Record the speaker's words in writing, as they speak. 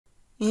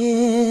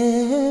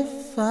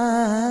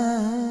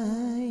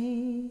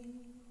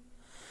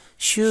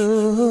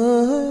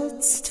should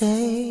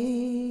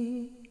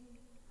stay,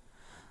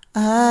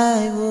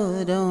 I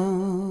would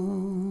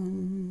only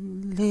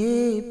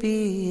be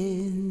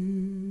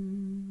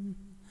in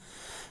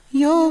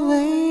your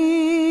way.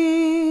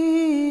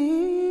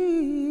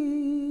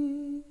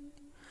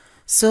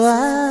 So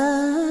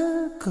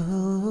I'll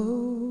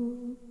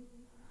go,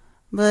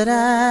 but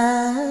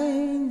I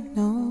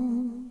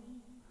know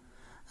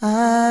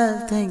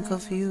I'll think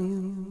of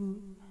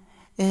you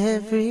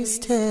every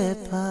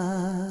step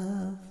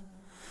of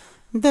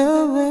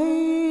the way.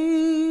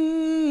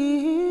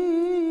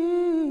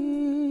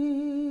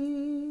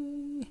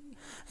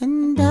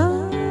 And I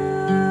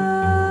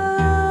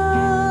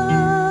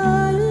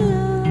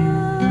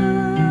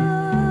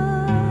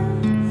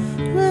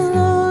will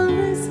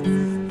always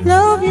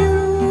love you.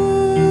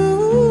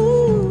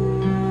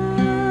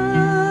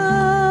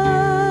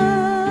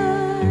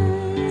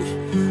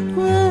 I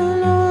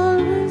will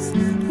always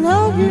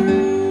love you.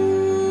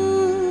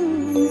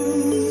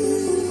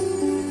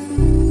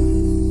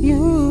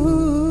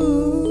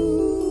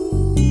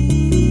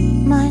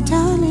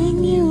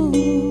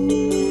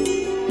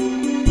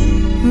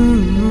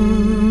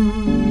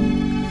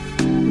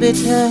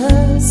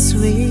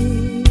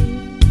 Bittersweet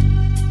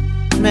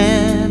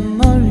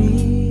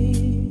memories,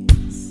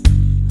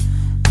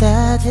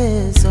 that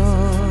is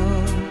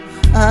all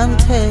I'm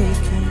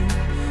taking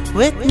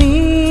with me.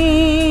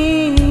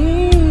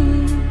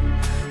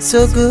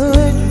 So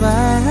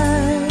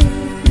goodbye,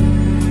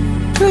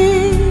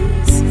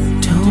 please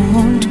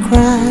don't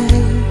cry.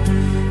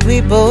 We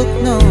both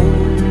know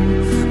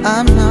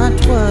I'm not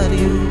what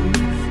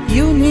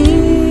you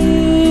need.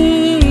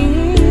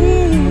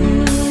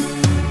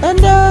 And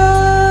I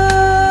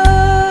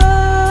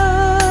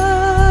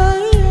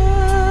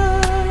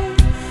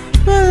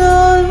will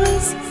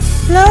always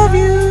love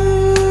you.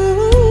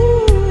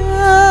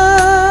 I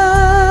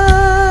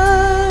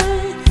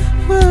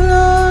will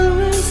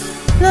always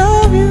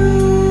love you.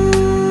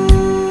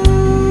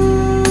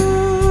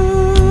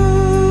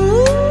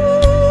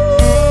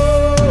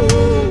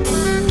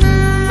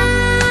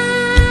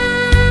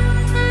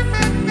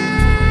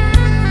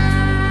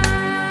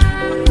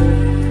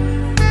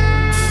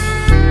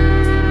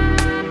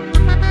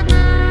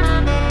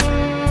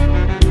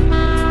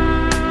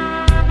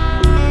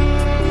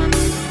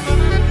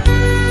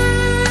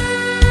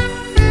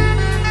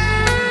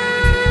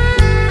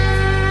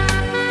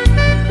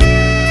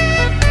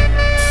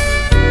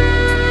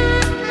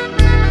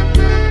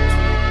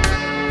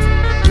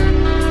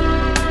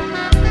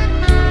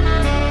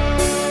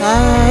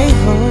 I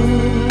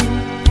hope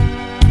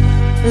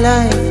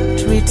life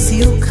treats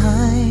you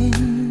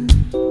kind,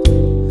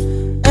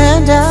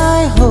 and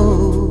I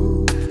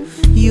hope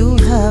you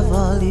have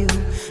all you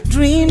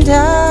dreamed of,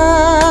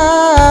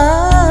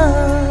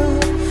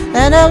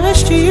 and I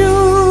wish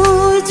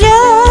you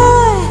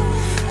joy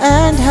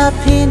and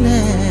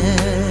happiness,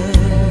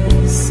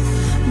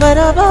 but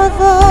above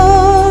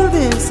all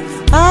this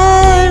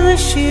I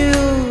wish you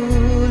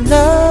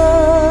love.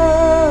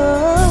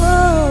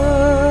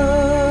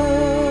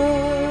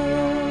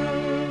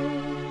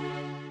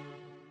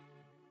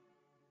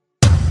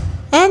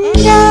 And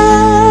I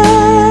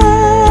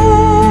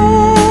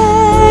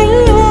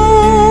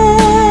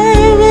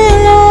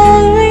will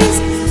always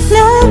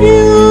love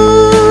you.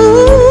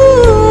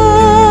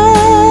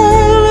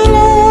 I will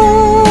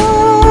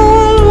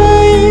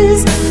always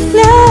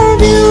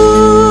love you.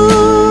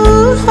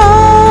 I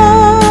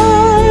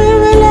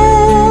will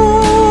always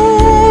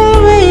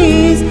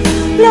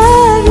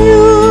love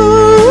you.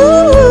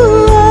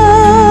 I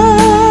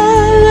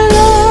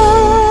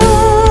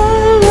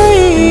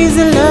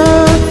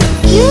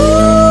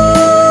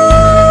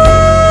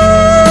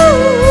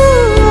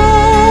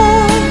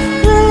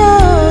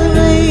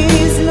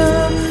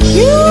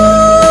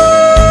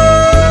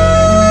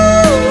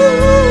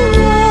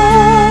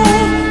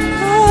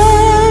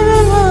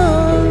will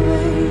always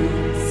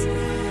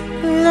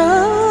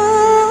love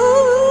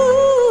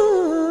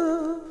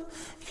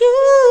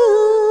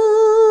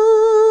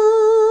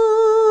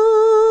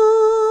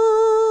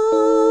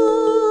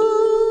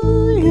you.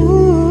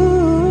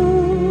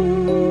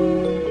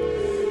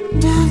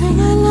 Darling,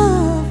 I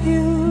love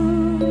you.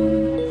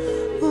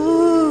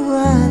 Ooh,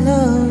 I'll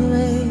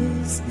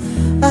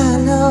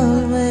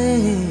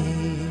always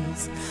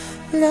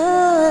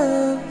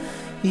love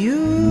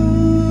you.